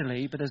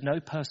initially, but there's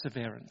no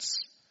perseverance.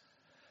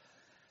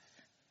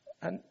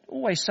 And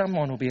always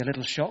someone will be a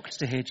little shocked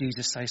to hear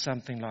Jesus say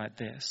something like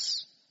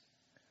this.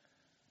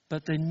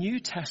 But the New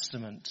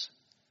Testament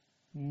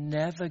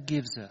never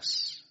gives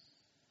us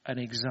an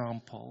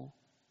example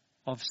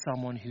of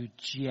someone who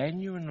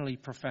genuinely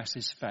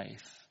professes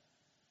faith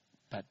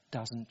but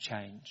doesn't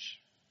change.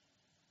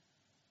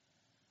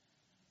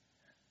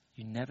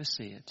 You never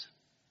see it.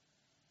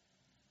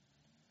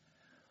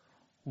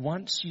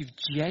 Once you've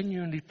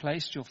genuinely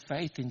placed your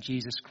faith in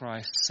Jesus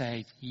Christ,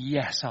 say,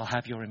 yes, I'll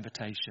have your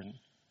invitation.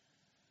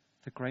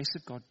 The grace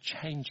of God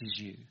changes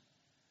you.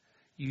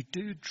 You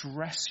do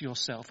dress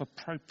yourself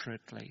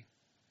appropriately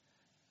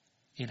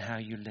in how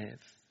you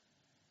live.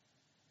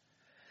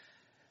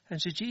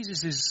 And so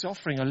Jesus is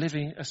offering a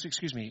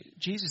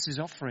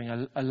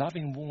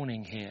loving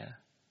warning here.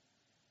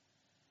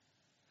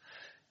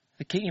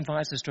 The king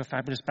invites us to a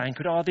fabulous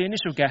banquet. The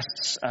initial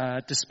guests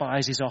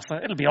despise his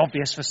offer. It'll be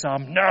obvious for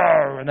some,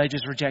 no, and they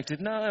just reject it.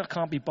 No, I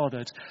can't be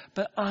bothered.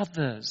 But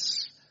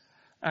others,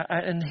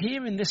 and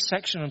here in this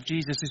section of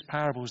Jesus'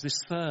 parables, this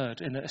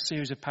third in a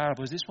series of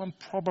parables, this one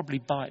probably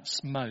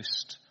bites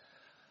most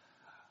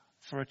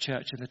for a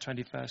church in the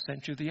 21st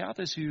century. The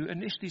others who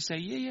initially say,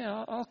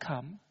 yeah, I'll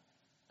come.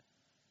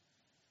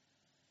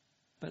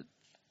 But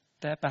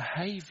their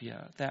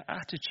behavior, their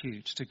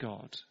attitude to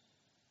God,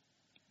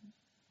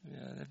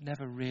 they've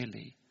never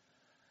really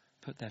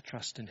put their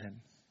trust in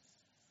him.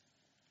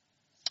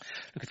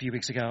 Look, a few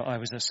weeks ago, I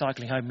was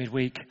cycling home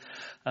midweek,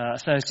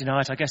 Thursday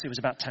night. I guess it was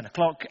about 10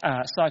 o'clock,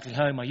 cycling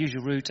home, my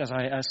usual route. As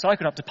I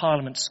cycled up to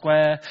Parliament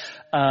Square,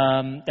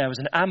 there was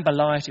an amber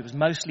light. It was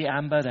mostly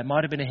amber. There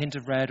might have been a hint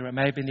of red, or it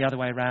may have been the other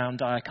way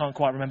around. I can't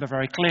quite remember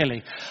very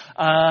clearly.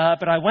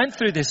 But I went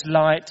through this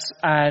light,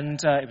 and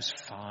it was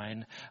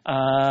fine.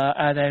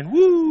 And then,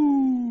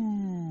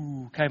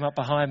 woo, came up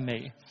behind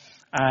me.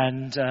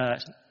 And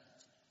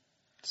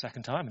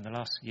second time in the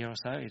last year or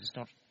so. It's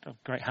not a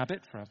great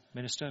habit for a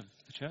minister of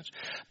the church.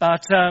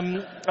 But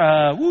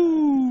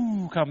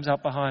woo comes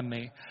up behind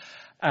me.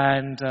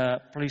 And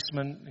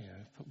policeman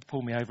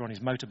pulled me over on his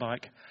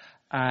motorbike.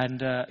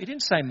 And he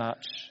didn't say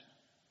much.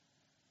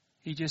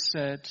 He just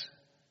said,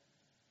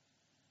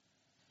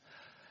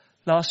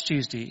 last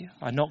Tuesday,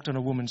 I knocked on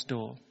a woman's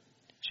door.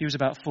 She was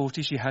about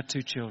 40. She had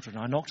 2 children.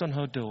 I knocked on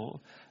her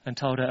door and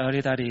told her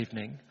earlier that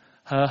evening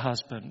her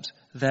husband,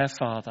 their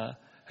father,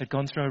 had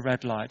gone through a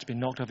red light, been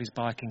knocked off his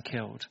bike and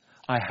killed.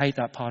 I hate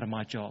that part of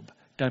my job.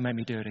 Don't make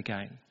me do it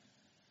again.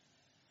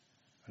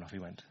 And off he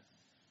went.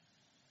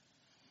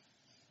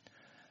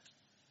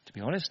 To be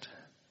honest,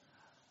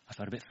 I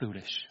felt a bit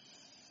foolish.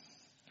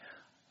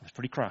 I was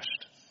pretty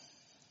crushed.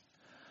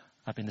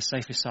 I've been the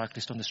safest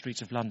cyclist on the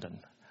streets of London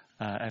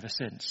ever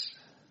since.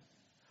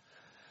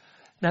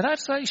 Now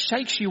that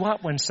shakes you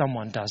up when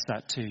someone does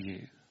that to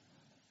you.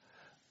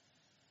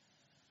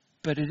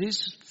 But it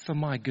is for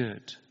my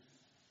good.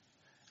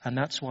 And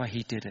that's why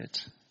he did it.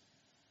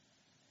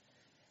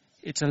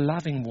 It's a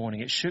loving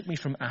warning. It shook me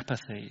from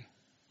apathy.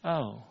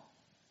 Oh,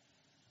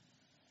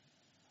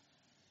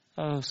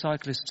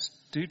 cyclists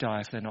do die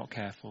if they're not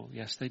careful.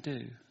 Yes, they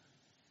do.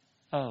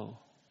 Oh.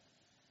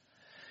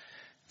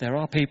 There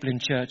are people in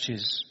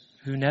churches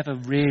who never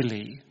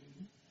really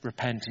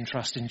repent and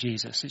trust in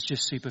Jesus. It's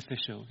just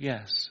superficial.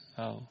 Yes.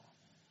 Oh.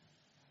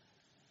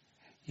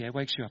 Yeah, it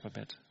wakes you up a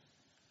bit.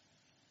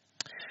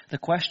 The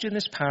question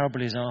this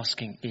parable is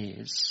asking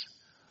is,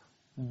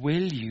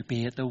 will you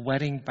be at the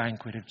wedding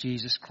banquet of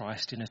Jesus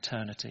Christ in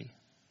eternity?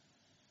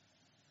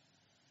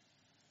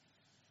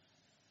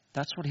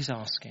 That's what he's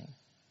asking.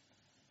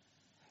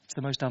 It's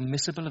the most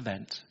unmissable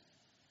event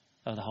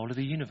of the whole of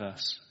the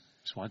universe.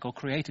 That's why God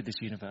created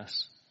this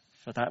universe,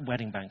 for that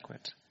wedding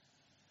banquet.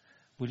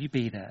 Will you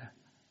be there?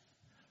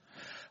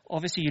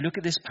 Obviously, you look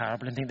at this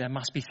parable and think there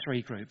must be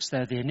 3 groups.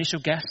 There are the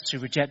initial guests who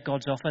reject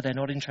God's offer. They're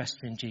not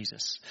interested in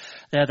Jesus.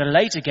 There are the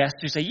later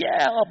guests who say,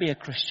 yeah, I'll be a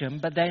Christian,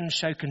 but then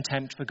show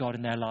contempt for God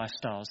in their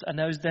lifestyles. And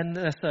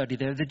thirdly,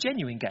 there are the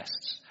genuine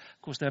guests.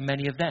 Of course, there are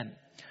many of them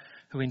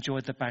who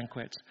enjoyed the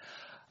banquet.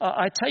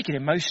 I take it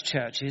in most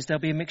churches, there'll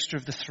be a mixture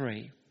of the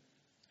 3.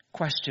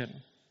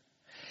 Question.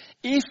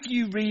 If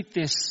you read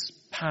this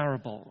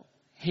parable,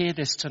 hear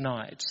this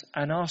tonight,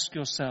 and ask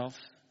yourself,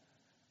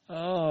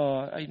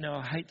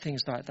 I hate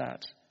things like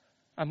that.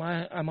 Am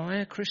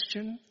I a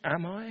Christian?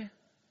 Am I?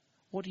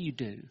 What do you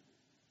do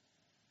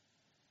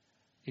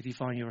if you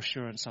find your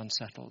assurance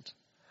unsettled?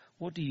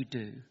 What do you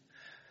do?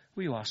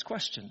 Well, you ask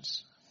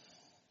questions.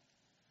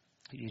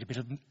 You need a bit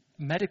of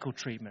medical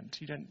treatment.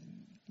 You don't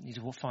need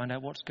to find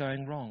out what's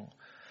going wrong.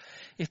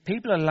 If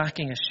people are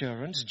lacking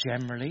assurance,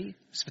 generally,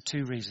 it's for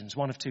 2 reasons.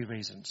 One of 2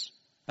 reasons.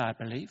 Bad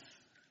belief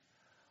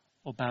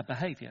or bad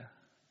behavior.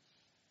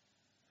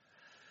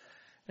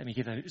 Let me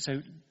give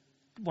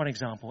one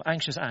example.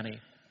 Anxious Annie.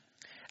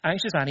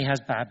 Anxious Annie has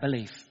bad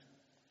belief.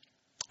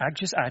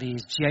 Anxious Annie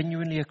is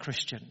genuinely a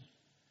Christian.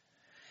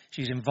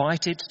 She's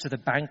invited to the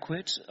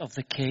banquet of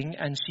the king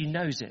and she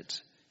knows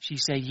it. She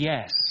said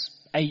yes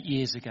 8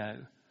 years ago.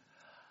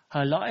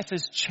 Her life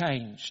has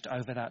changed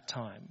over that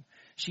time.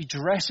 She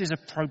dresses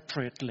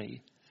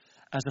appropriately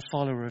as a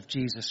follower of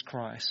Jesus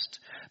Christ.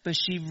 But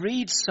she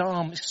reads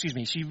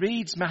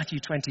Matthew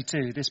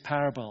 22, this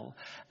parable,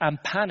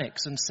 and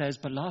panics and says,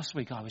 but last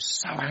week I was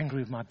so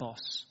angry with my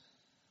boss.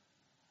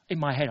 In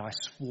my head, I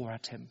swore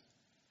at him.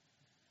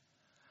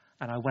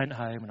 And I went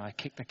home and I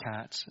kicked the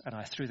cat and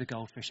I threw the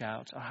goldfish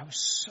out. I was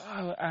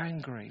so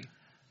angry.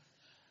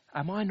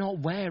 Am I not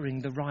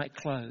wearing the right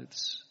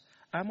clothes?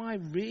 Am I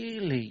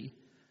really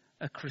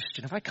a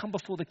Christian? Have I come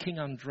before the king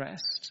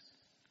undressed?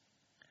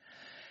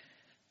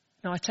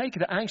 Now, I take it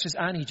that anxious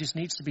Annie just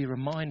needs to be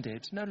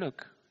reminded, no,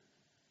 look,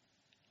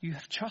 you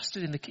have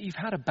trusted in the king. You've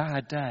had a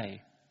bad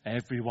day.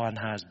 Everyone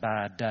has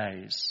bad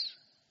days.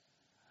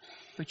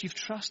 But you've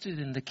trusted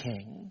in the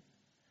king,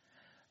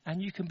 and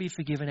you can be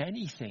forgiven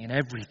anything and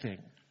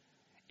everything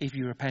if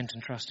you repent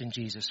and trust in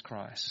Jesus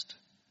Christ.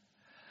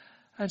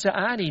 And so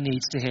Annie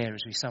needs to hear,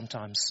 as we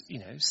sometimes,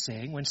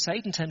 sing, when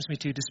Satan tempts me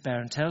to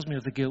despair and tells me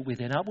of the guilt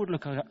within,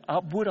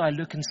 upward I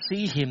look and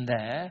see him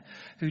there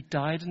who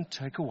died and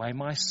took away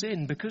my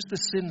sin. Because the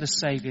sin the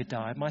Saviour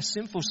died, my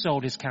sinful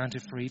soul is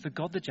counted free, for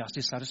God the just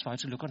is satisfied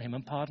to look on him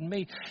and pardon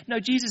me. No,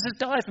 Jesus has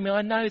died for me.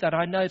 I know that.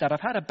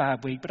 I've had a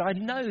bad week, but I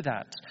know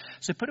that.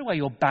 So put away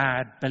your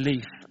bad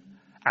belief,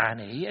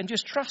 Annie, and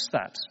just trust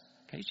that.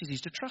 Okay, she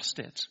needs to trust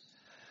it.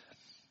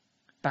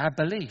 Bad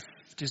belief.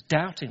 Just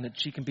doubting that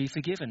she can be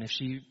forgiven if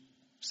she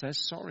says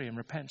sorry and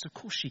repents. Of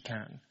course she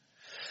can.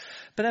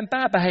 But then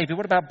bad behaviour.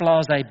 What about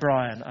Blasé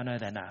Brian? I know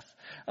they're naff.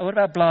 What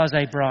about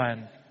Blasé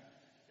Brian?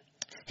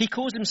 He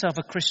calls himself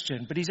a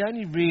Christian, but he's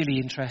only really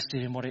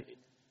interested in what it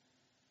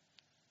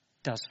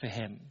does for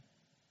him.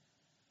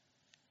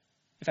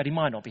 In fact, he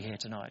might not be here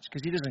tonight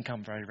because he doesn't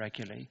come very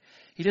regularly.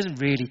 He doesn't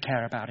really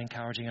care about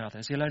encouraging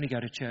others. He'll only go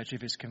to church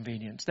if it's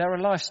convenient. There are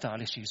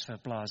lifestyle issues for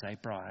Blasé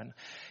Brian.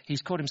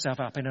 He's caught himself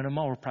up in an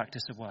immoral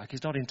practice at work.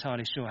 He's not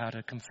entirely sure how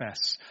to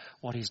confess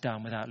what he's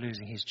done without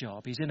losing his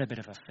job. He's in a bit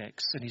of a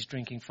fix and he's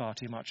drinking far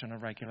too much on a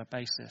regular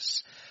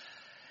basis.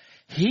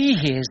 He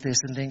hears this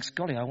and thinks,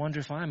 golly, I wonder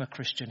if I am a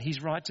Christian.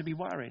 He's right to be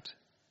worried.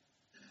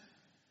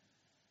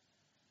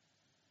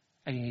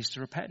 And he needs to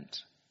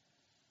repent.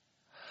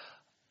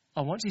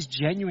 And once he's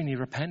genuinely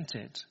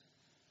repented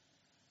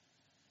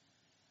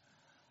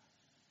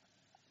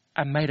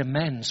and made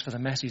amends for the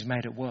mess he's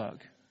made at work,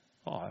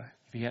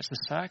 If he gets the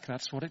sack,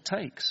 that's what it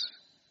takes.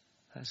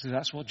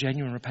 That's what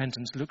genuine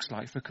repentance looks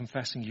like, for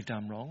confessing you've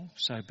done wrong.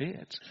 So be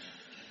it.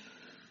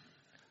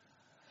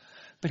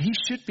 But he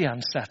should be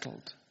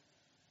unsettled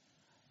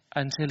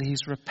until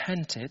he's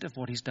repented of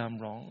what he's done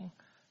wrong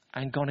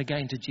and gone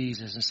again to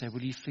Jesus and said,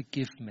 will you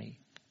forgive me?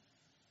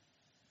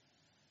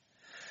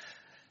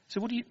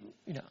 So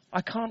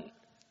I can't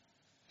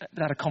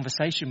have a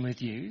conversation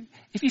with you.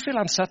 If you feel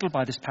unsettled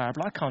by this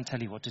parable, I can't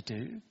tell you what to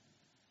do.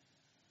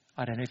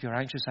 I don't know if you're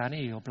anxious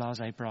Annie or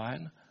blasé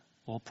Brian,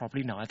 or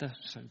probably neither.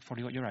 So you've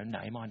probably got your own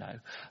name, I know.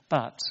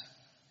 But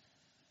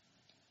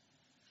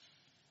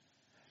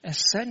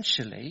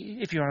essentially,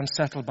 if you're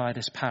unsettled by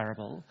this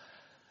parable,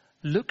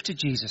 look to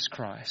Jesus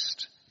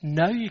Christ.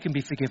 Know you can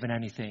be forgiven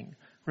anything.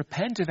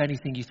 Repent of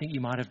anything you think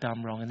you might have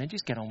done wrong, and then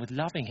just get on with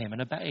loving him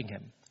and obeying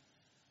him.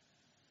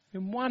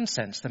 In one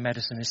sense, the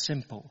medicine is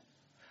simple.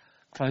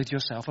 Clothe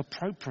yourself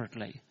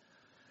appropriately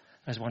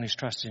as one who's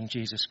trusted in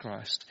Jesus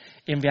Christ.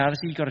 In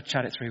reality, you've got to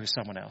chat it through with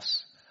someone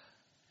else,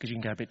 because you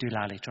can go a bit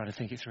doolally trying to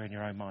think it through in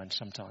your own mind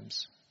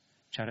sometimes.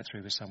 Chat it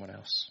through with someone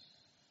else.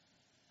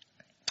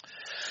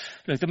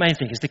 Look, the main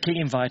thing is the king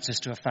invites us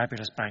to a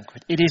fabulous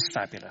banquet. It is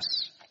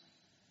fabulous.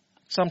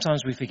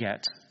 Sometimes we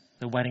forget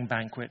the wedding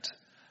banquet.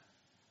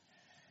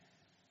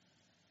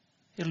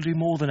 It'll do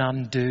more than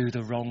undo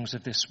the wrongs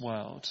of this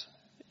world.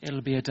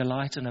 It'll be a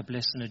delight and a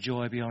bliss and a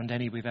joy beyond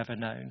any we've ever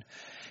known.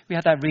 We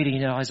had that reading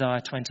in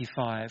Isaiah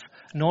 25.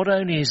 Not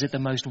only is it the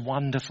most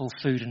wonderful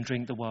food and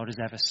drink the world has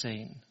ever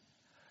seen,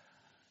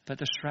 but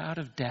the shroud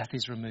of death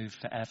is removed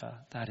forever.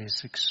 That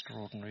is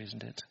extraordinary,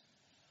 isn't it?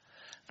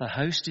 The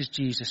host is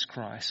Jesus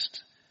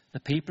Christ. The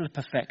people are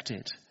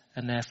perfected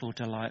and therefore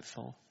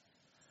delightful.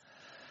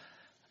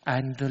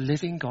 And the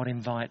living God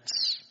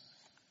invites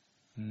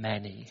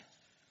many.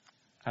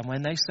 And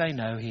when they say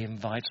no, he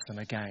invites them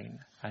again.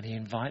 And he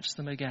invites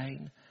them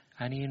again.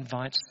 And he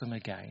invites them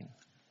again.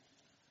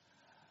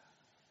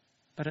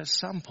 But at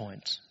some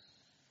point,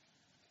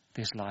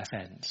 this life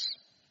ends.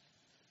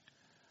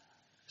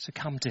 So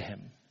come to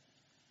him.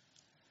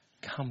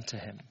 Come to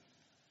him.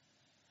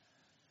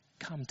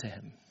 Come to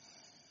him,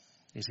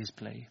 is his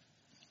plea.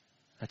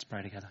 Let's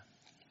pray together.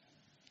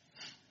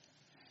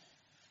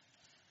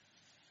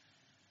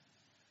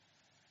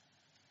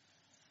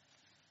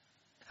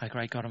 Our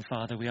great God and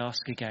Father, we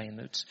ask again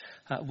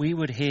that we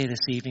would hear this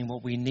evening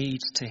what we need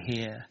to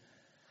hear.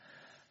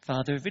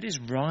 Father, if it is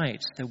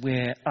right that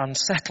we're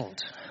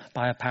unsettled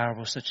by a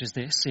parable such as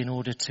this in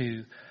order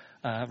to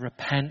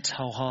repent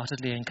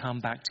wholeheartedly and come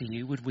back to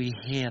you, would we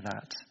hear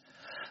that?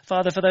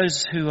 Father, for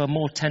those who are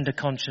more tender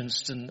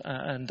conscienced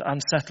and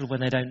unsettled when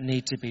they don't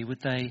need to be,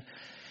 would they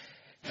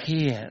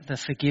hear the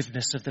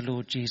forgiveness of the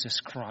Lord Jesus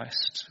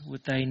Christ?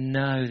 Would they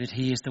know that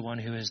he is the one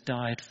who has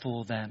died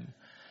for them?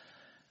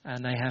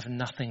 And they have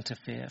nothing to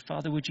fear.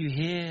 Father, would we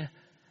hear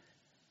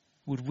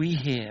what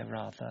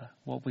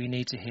we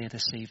need to hear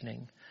this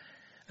evening,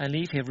 and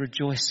leave here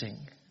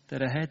rejoicing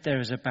that ahead there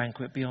is a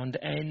banquet beyond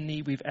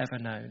any we've ever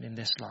known in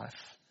this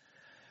life.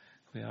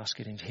 We ask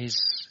it in his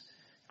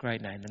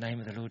great name, the name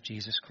of the Lord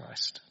Jesus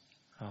Christ.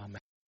 Amen.